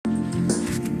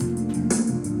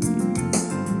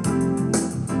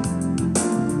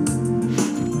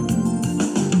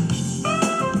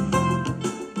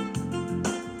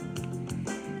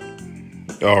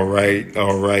All right,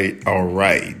 all right, all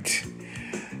right.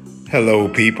 Hello,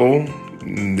 people.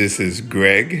 This is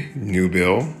Greg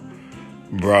Newbill,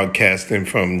 broadcasting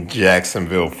from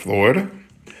Jacksonville, Florida.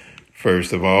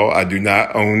 First of all, I do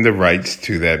not own the rights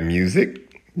to that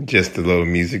music, just a little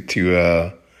music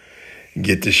to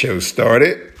get the show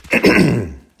started.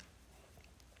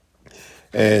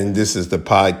 And this is the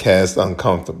podcast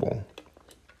Uncomfortable,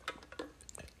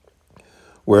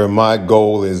 where my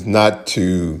goal is not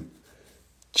to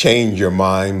change your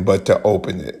mind, but to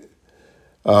open it.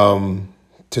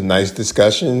 Tonight's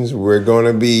discussions, we're going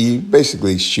to be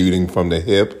basically shooting from the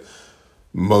hip.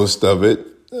 Most of it,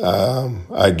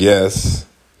 I guess.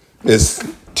 It's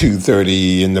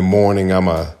 2:30 in the morning. I'm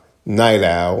a night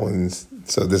owl, and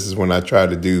so this is when I try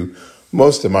to do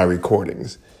most of my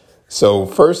recordings. So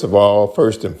first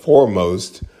and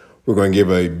foremost, we're going to give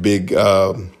a big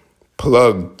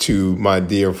plug to my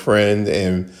dear friend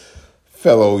and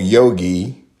fellow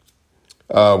yogi.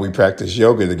 We practice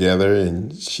yoga together,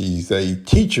 and she's a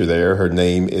teacher there. Her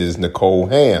name is Nicole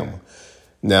Ham.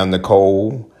 Now,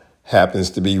 Nicole happens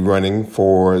to be running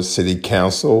for city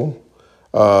council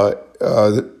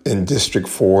in District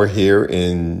 4 here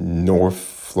in North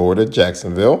Florida,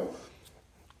 Jacksonville.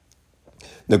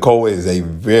 Nicole is a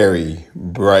very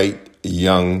bright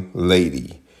young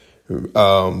lady,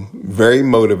 very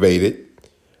motivated,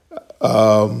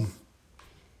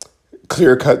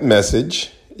 clear-cut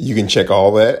message. You can check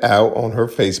all that out on her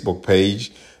Facebook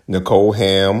page, Nicole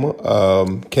Ham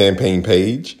campaign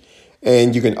page.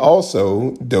 And you can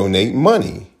also donate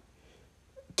money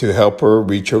to help her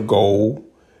reach her goal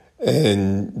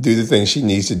and do the things she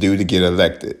needs to do to get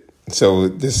elected. So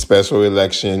this special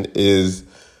election is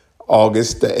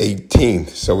August the 18th.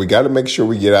 So we got to make sure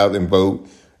we get out and vote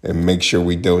and make sure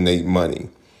we donate money.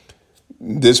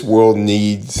 This world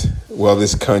needs,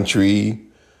 this country,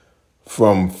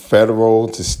 from federal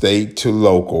to state to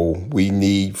local, we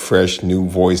need fresh new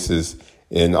voices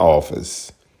in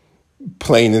office.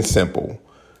 Plain and simple.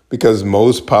 Because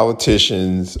most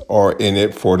politicians are in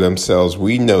it for themselves.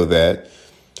 We know that.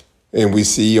 And we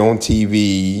see on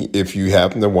TV, if you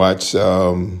happen to watch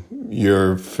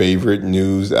your favorite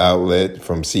news outlet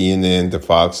from CNN to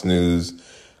Fox News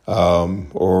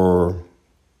or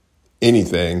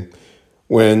anything,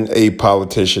 when a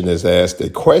politician is asked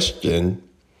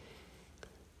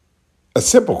a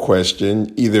simple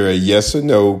question, either a yes or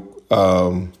no,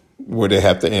 where they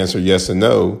have to answer yes or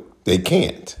no, they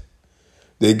can't.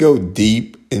 They go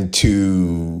deep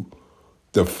into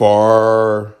the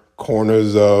far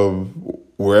corners of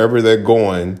wherever they're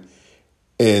going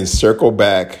and circle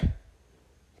back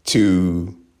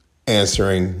to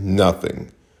answering nothing.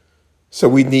 So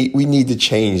we need to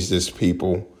change this,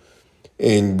 people.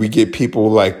 And we get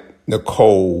people like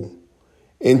Nicole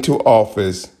into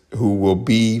office who will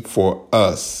be for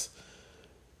us.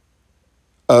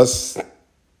 Us,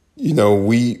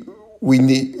 we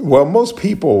need, most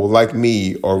people like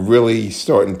me are really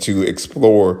starting to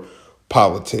explore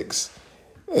politics.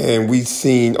 And we've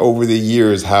seen over the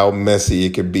years how messy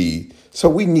it could be. So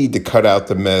we need to cut out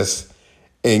the mess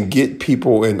and get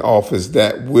people in office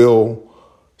that will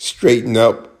straighten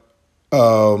up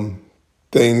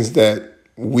things that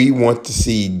we want to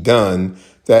see done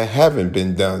that haven't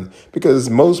been done. Because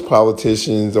most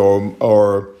politicians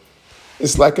are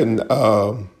it's like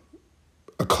a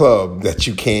club that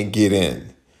you can't get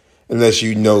in unless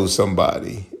you know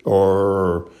somebody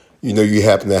or you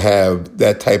happen to have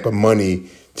that type of money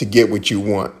to get what you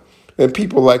want. And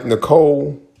people like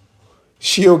Nicole,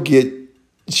 she will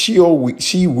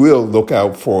look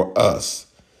out for us.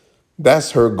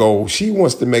 That's her goal. She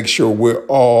wants to make sure we're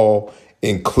all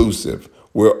inclusive.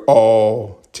 We're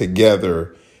all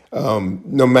together.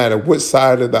 No matter what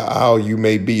side of the aisle you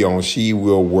may be on, she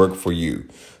will work for you.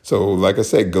 So like I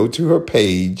said, go to her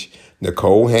page,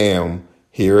 Nicole Ham,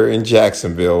 here in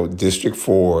Jacksonville, District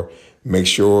 4. Make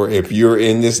sure if you're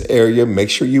in this area, make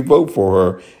sure you vote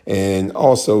for her and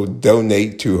also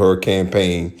donate to her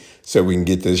campaign so we can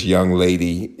get this young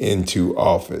lady into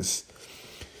office.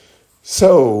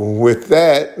 So with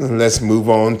that, let's move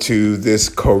on to this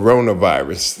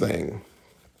coronavirus thing.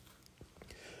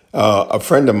 A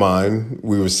friend of mine,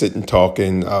 we were sitting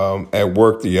talking at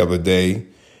work the other day,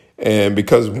 and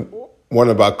because one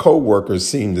of our coworkers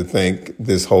seemed to think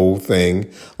this whole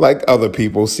thing, like other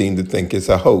people, seem to think it's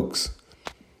a hoax.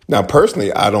 Now,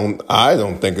 personally, I don't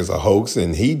think it's a hoax,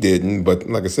 and he didn't. But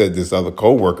like I said, this other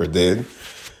coworker did,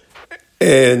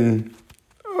 and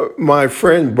my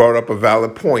friend brought up a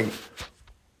valid point.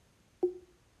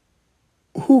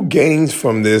 Who gains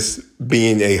from this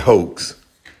being a hoax?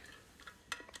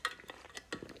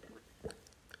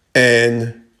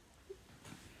 And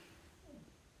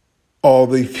all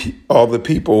the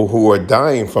people who are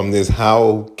dying from this,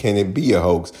 how can it be a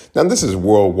hoax? Now, this is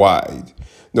worldwide.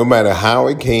 No matter how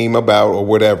it came about or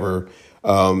whatever,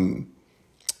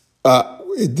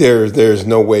 there's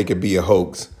no way it could be a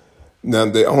hoax. Now,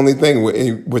 the only thing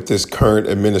with this current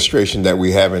administration that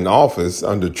we have in office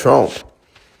under Trump,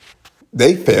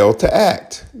 they failed to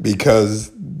act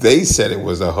because they said it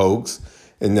was a hoax.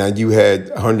 And now you had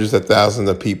hundreds of thousands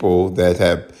of people that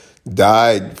have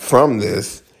died from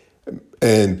this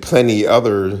and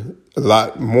a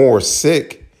lot more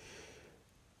sick.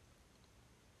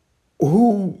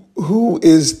 Who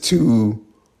is to,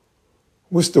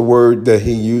 what's the word that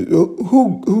he used?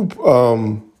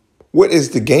 What is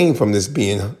the gain from this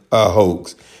being a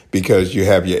hoax? Because you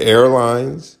have your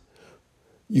airlines,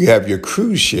 you have your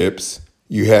cruise ships,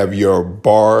 you have your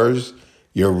bars,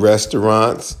 your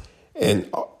restaurants, and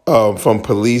from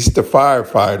police to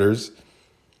firefighters,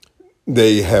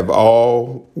 we have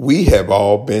all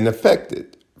been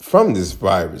affected from this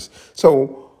virus.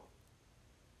 So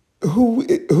who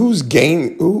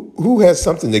has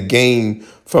something to gain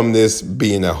from this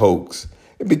being a hoax?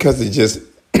 Because it just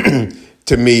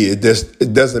to me it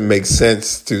doesn't make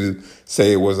sense to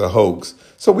say it was a hoax.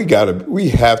 So we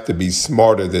have to be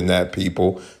smarter than that,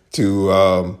 people,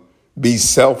 to be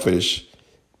selfish,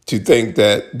 to think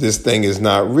that this thing is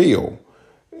not real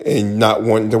and not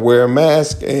wanting to wear a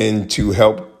mask and to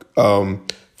help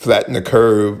flatten the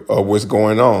curve of what's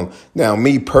going on. Now,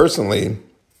 me personally,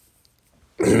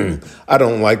 I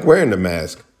don't like wearing the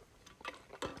mask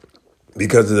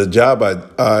because of the job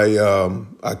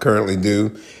I currently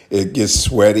do. It gets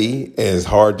sweaty and it's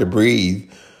hard to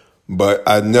breathe. But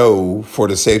I know for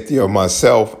the safety of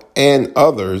myself and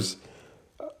others,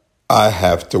 I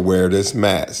have to wear this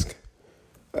mask.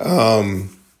 And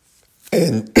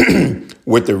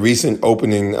with the recent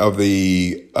opening of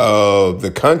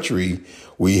the country,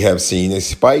 we have seen a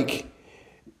spike,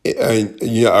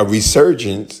 a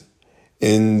resurgence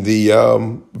in the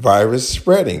virus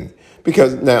spreading.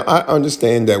 Because now I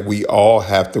understand that we all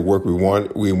have to work. We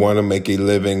want to make a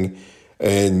living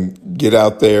and get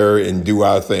out there and do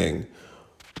our thing.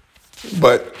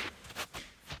 But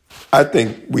I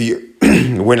think we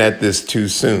went at this too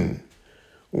soon,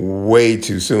 way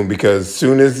too soon, because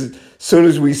soon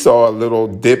as we saw a little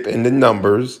dip in the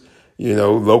numbers,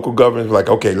 local governments were like,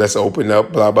 okay, let's open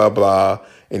up, blah, blah, blah.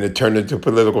 And it turned into a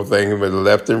political thing with the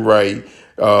left and right,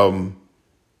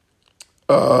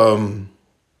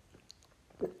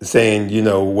 saying,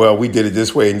 well, we did it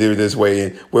this way and did it this way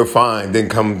and we're fine. Then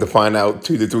come to find out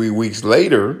 2 to 3 weeks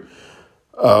later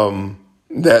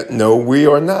that no, we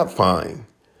are not fine.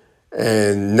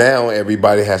 And now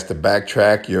everybody has to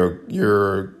backtrack.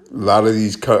 A lot of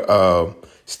these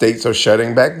states are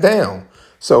shutting back down.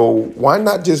 So why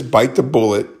not just bite the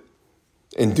bullet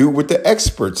and do what the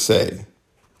experts say?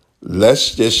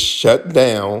 Let's just shut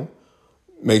down,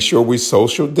 make sure we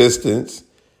social distance,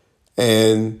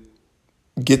 and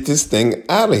get this thing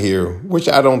out of here, which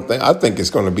I think it's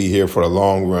going to be here for a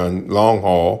long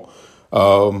haul.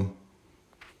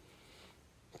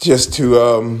 Just to,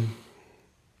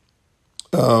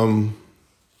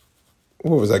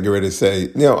 what was I getting ready to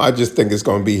say? I just think it's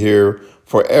going to be here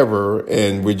forever,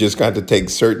 and we're just going to take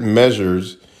certain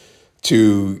measures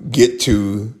to get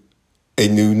to a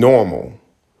new normal.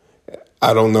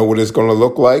 I don't know what it's going to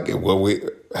look like. Will we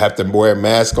have to wear a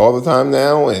mask all the time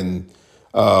now and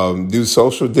do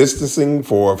social distancing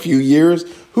for a few years?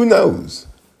 Who knows?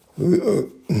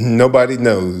 Nobody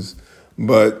knows.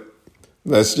 But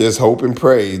let's just hope and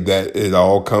pray that it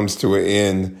all comes to an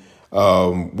end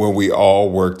when we all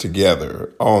work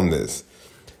together on this.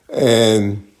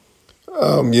 And,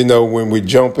 when we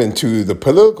jump into the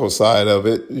political side of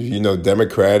it,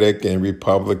 Democratic and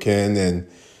Republican and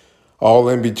all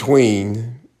in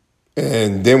between,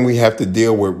 and then we have to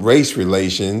deal with race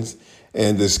relations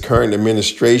and this current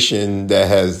administration that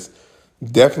has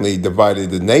definitely divided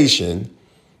the nation.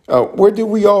 Where do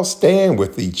we all stand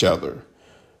with each other?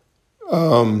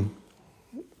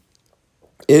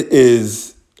 It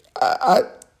is, I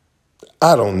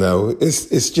don't know.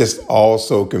 It's just all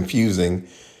so confusing.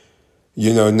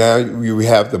 Now we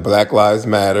have the Black Lives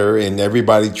Matter and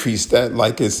everybody treats that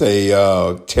like it's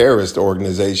a terrorist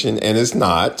organization, and it's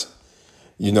not.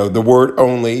 The word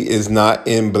only is not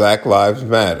in Black Lives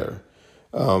Matter.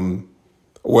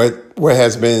 What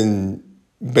has been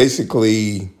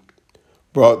basically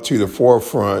brought to the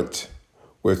forefront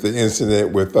with the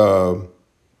incident with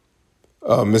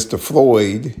Mr.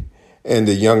 Floyd and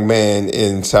the young man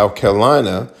in South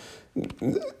Carolina,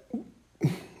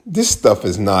 this stuff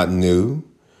is not new.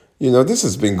 This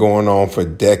has been going on for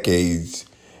decades.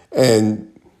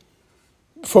 And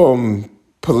from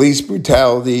police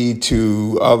brutality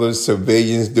to other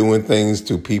civilians doing things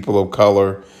to people of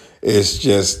color. It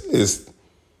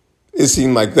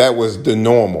seemed like that was the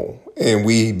normal. And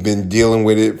we've been dealing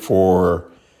with it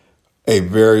for a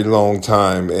very long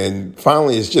time. And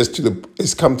finally,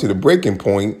 it's come to the breaking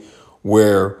point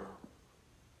where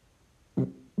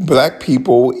black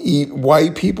people eat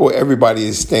white people. Everybody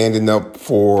is standing up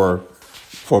for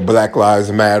Black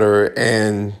Lives Matter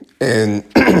and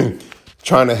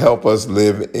trying to help us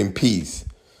live in peace.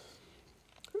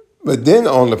 But then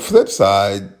on the flip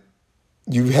side,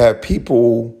 you have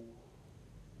people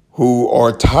who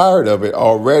are tired of it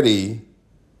already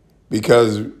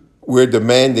because we're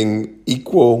demanding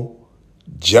equal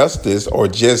justice or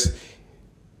just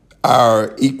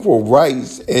our equal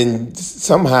rights, and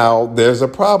somehow there's a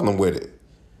problem with it.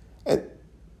 And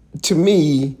to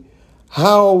me,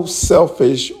 how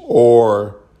selfish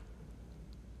or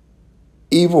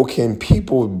evil can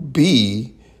people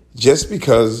be just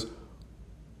because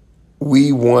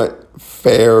we want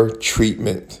fair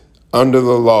treatment under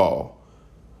the law?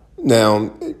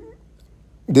 Now,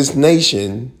 this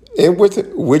nation,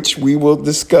 which we will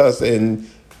discuss, and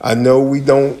I know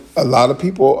a lot of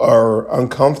people are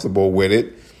uncomfortable with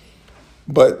it,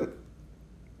 but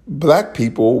black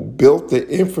people built the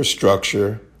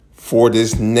infrastructure for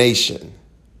this nation.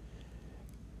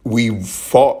 We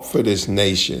fought for this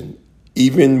nation.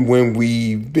 Even when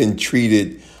we've been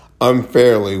treated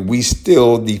unfairly, we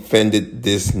still defended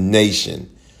this nation.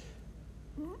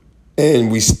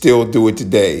 And we still do it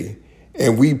today.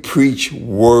 And we preach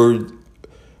words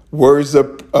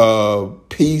of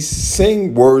peace,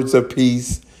 sing words of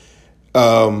peace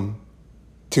to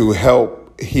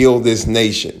help heal this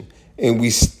nation. And we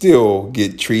still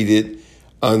get treated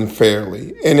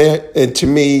unfairly. And to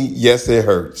me, yes, it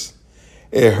hurts.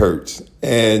 It hurts.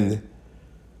 And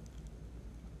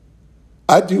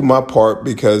I do my part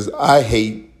because I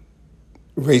hate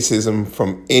racism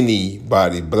from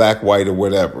anybody, black, white, or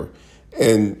whatever.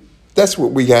 And that's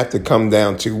what we have to come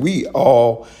down to. We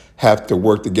all have to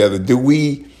work together. Do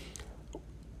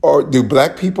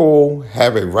black people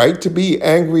have a right to be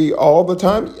angry all the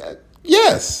time?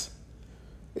 Yes.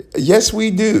 Yes,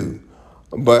 we do.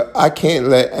 But I can't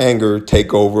let anger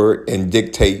take over and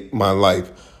dictate my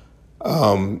life.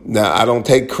 Now, I don't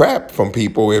take crap from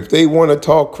people. If they want to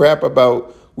talk crap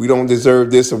about we don't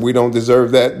deserve this or we don't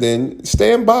deserve that, then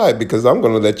stand by, because I'm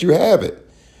going to let you have it.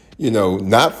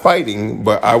 Not fighting,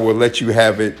 but I will let you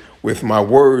have it with my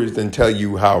words and tell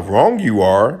you how wrong you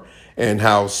are and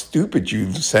how stupid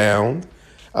you sound.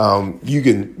 You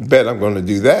can bet I'm going to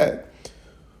do that.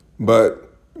 But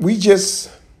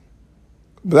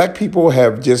black people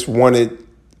have just wanted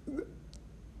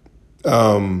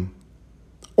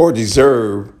or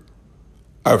deserve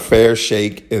a fair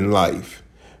shake in life,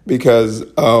 because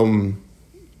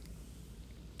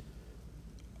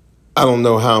I don't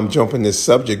know how I'm jumping this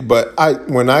subject, but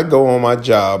when I go on my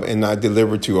job and I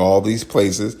deliver to all these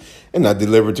places and I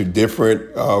deliver to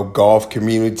different golf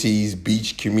communities,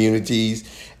 beach communities,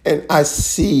 and I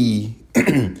see,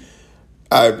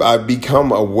 I've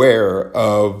become aware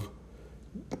of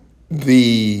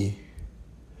the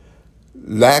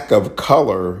lack of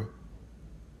color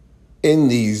in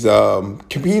these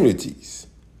communities.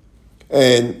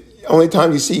 And only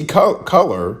time you see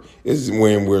color is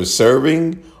when we're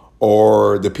serving,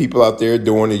 or the people out there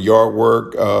doing the yard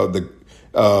work,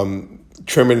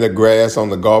 trimming the grass on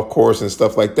the golf course and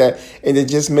stuff like that. And it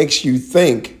just makes you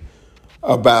think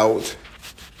about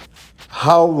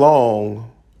how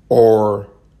long or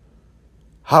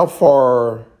how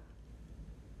far,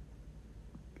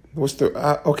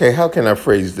 how can I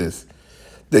phrase this?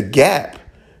 The gap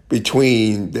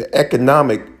between the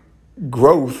economic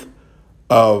growth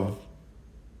of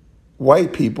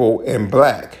white people and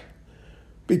black.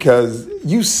 Because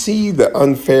you see the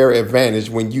unfair advantage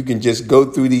when you can just go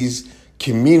through these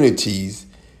communities,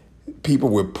 people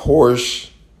with Porsche,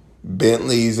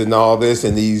 Bentleys and all this,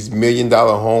 and these $1 million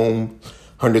homes,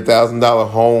 $100,000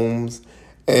 homes.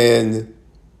 And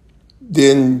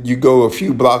then you go a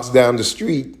few blocks down the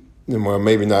street, well,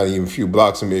 maybe not even a few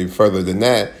blocks, maybe further than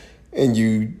that, and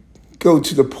you go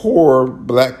to the poor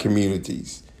black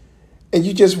communities. And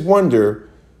you just wonder,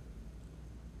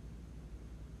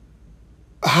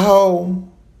 how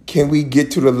can we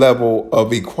get to the level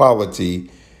of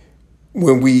equality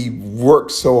when we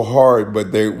work so hard,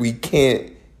 but we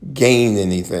can't gain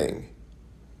anything?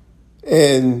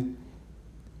 And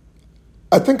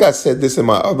I think I said this in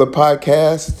my other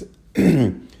podcast,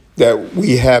 that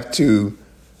we have to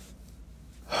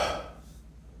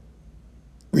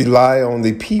rely on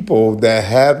the people that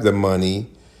have the money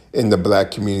in the black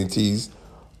communities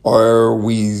Are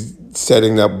we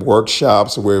setting up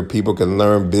workshops where people can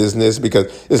learn business because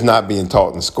it's not being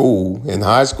taught in school, in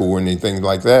high school, or anything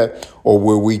like that, or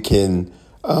where we can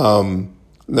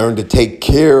learn to take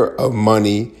care of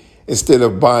money instead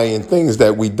of buying things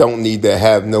that we don't need that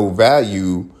have no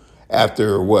value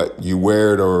after what you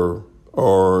wear it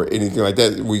or anything like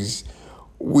that.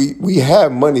 We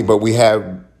have money, but we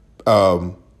have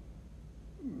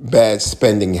bad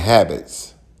spending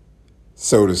habits,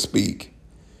 so to speak.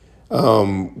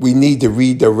 We need to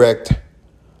redirect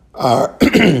our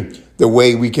the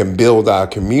way we can build our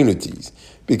communities,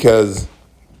 because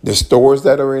the stores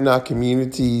that are in our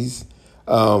communities,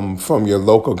 from your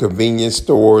local convenience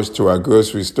stores to our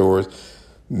grocery stores,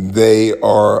 they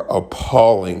are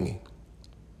appalling.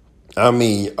 I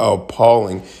mean,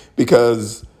 appalling,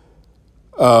 because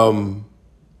when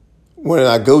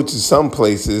I go to some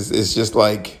places, it's just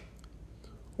like,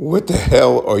 what the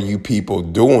hell are you people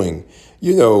doing?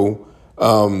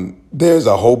 There's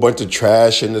a whole bunch of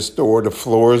trash in the store. The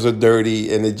floors are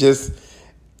dirty. And it just,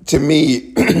 to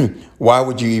me, why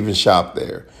would you even shop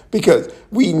there? Because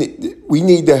we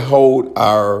need to hold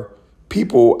our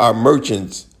people, our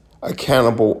merchants,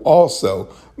 accountable also.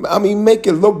 I mean, make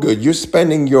it look good. You're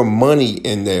spending your money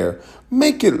in there.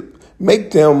 Make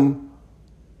them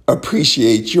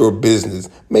appreciate your business.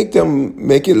 Make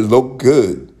it look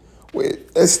good.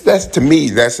 That's to me,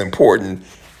 that's important.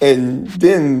 And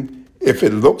then if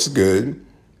it looks good,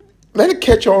 let it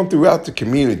catch on throughout the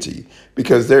community,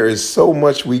 because there is so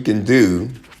much we can do.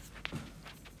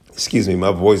 Excuse me,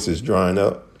 my voice is drying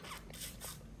up.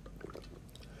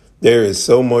 There is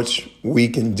so much we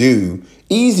can do,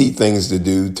 easy things to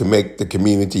do to make the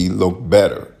community look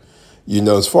better.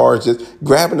 As far as just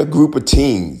grabbing a group of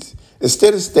teens,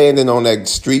 instead of standing on that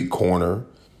street corner,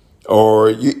 or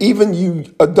even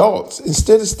you adults,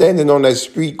 instead of standing on that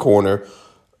street corner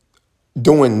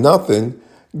doing nothing,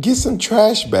 get some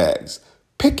trash bags,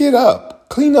 pick it up,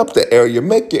 clean up the area,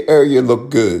 make your area look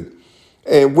good.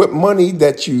 And with money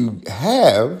that you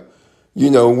have,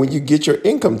 when you get your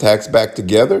income tax back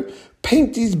together,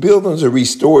 paint these buildings or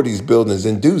restore these buildings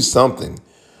and do something.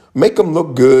 Make them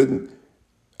look good.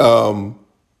 Even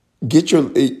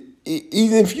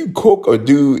if you cook or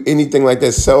do anything like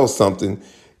that, sell something,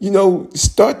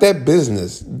 start that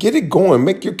business, get it going,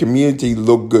 make your community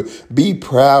look good, be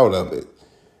proud of it.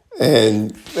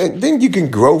 And then you can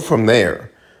grow from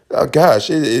there. There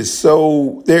is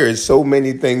so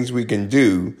many things we can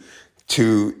do,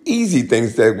 easy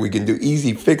things that we can do,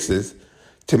 easy fixes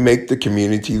to make the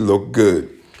community look good.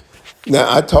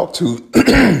 Now, I talked to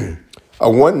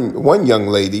one young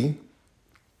lady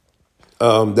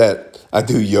that I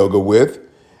do yoga with,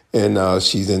 and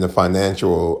she's in the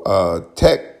financial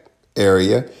tech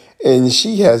area, and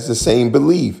she has the same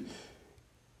belief.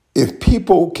 If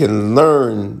people can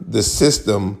learn the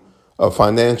system of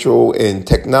financial and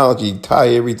technology, tie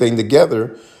everything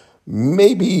together,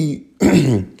 maybe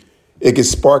it could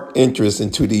spark interest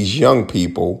into these young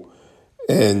people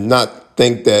and not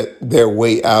think that their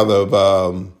way out of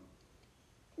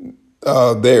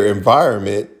their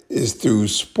environment is through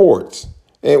sports,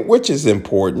 and which is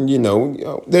important.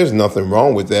 There's nothing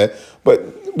wrong with that, but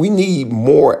we need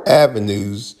more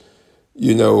avenues,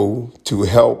 to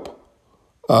help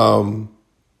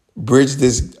bridge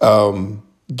this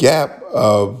gap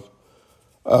of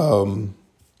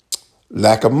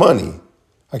lack of money.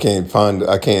 I can't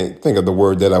think of the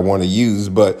word that I want to use,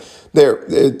 but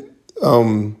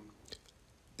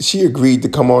she agreed to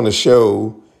come on the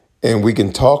show, and we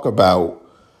can talk about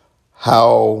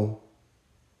how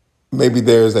maybe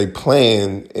there's a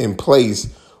plan in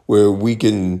place where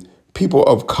people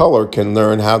of color can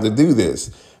learn how to do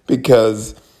this.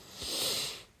 Because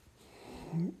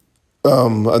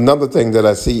another thing that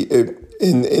I see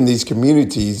in these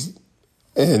communities,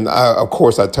 and of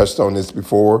course I touched on this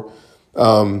before,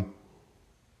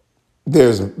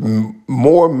 there's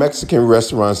more Mexican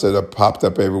restaurants that have popped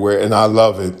up everywhere, and I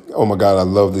love it. Oh my God, I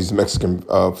love these Mexican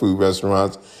food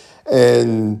restaurants.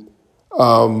 And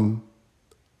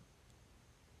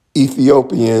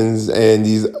Ethiopians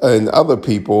and other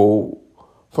people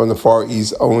from the Far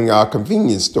East owning our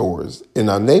convenience stores in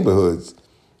our neighborhoods.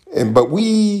 But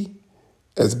we,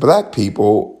 as Black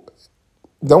people,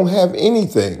 don't have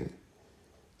anything.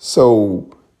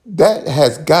 So that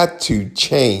has got to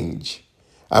change.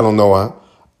 I don't know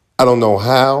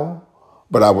how,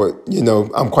 but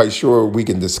I'm quite sure we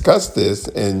can discuss this,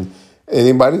 and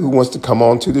anybody who wants to come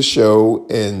on to the show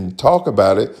and talk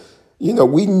about it,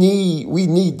 we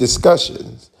need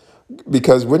discussions,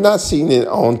 because we're not seeing it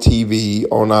on TV,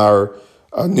 on our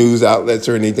news outlets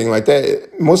or anything like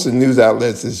that. Most of the news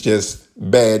outlets is just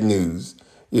bad news.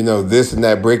 this and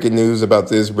that, breaking news about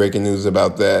this, breaking news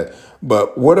about that.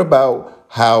 But what about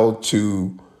how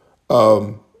to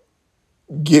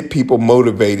get people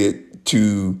motivated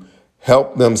to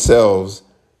help themselves?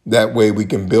 That way we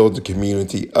can build the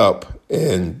community up.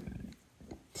 And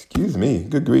excuse me,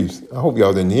 good grief. I hope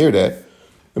y'all didn't hear that.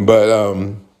 But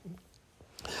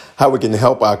how we can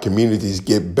help our communities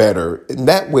get better. And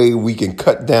that way we can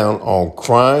cut down on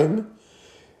crime,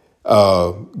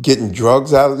 getting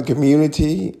drugs out of the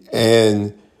community,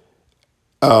 and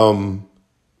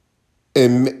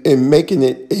making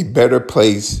it a better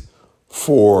place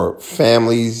for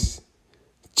families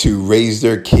to raise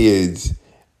their kids,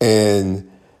 and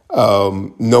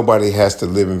nobody has to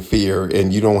live in fear,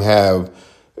 and you don't have,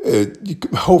 you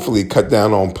can hopefully cut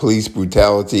down on police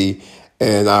brutality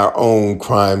and our own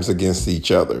crimes against each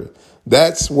other.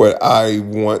 That's what I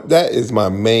want. That is my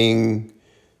main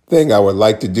thing I would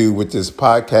like to do with this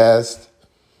podcast.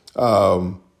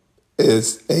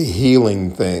 It's a healing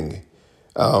thing.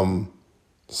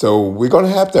 So we're going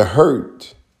to have to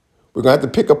hurt. We're going to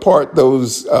have to pick apart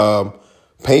those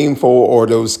painful or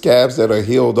those scabs that are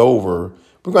healed over.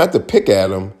 We're going to have to pick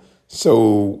at them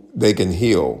so they can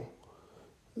heal.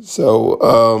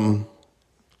 So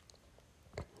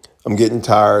I'm getting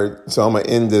tired, so I'm going to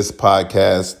end this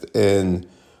podcast and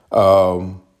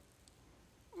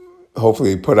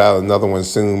hopefully put out another one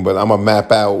soon. But I'm going to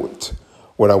map out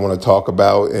what I want to talk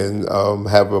about and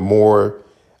have a more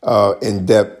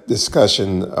in-depth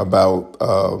discussion about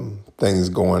things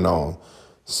going on.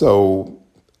 So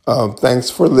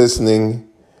thanks for listening.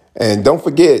 And don't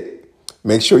forget,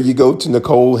 make sure you go to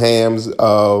Nicole Ham's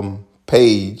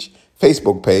page,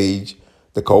 Facebook page,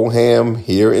 Nicole Ham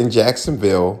here in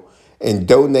Jacksonville, and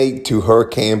donate to her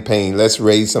campaign. Let's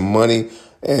raise some money.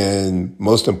 And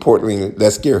most importantly,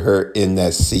 let's get her in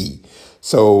that seat.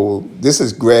 So this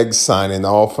is Greg signing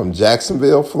off from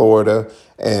Jacksonville, Florida,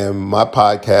 and my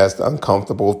podcast,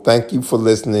 Uncomfortable. Thank you for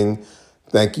listening.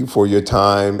 Thank you for your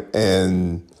time.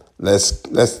 And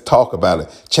let's talk about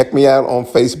it. Check me out on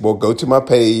Facebook. Go to my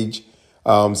page.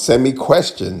 Send me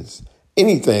questions,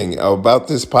 anything about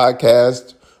this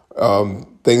podcast,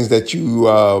 things that you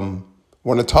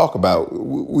want to talk about.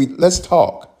 Let's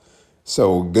talk.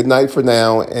 So good night for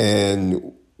now,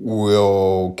 and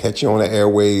we'll catch you on the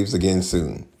airwaves again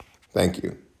soon. Thank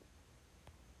you.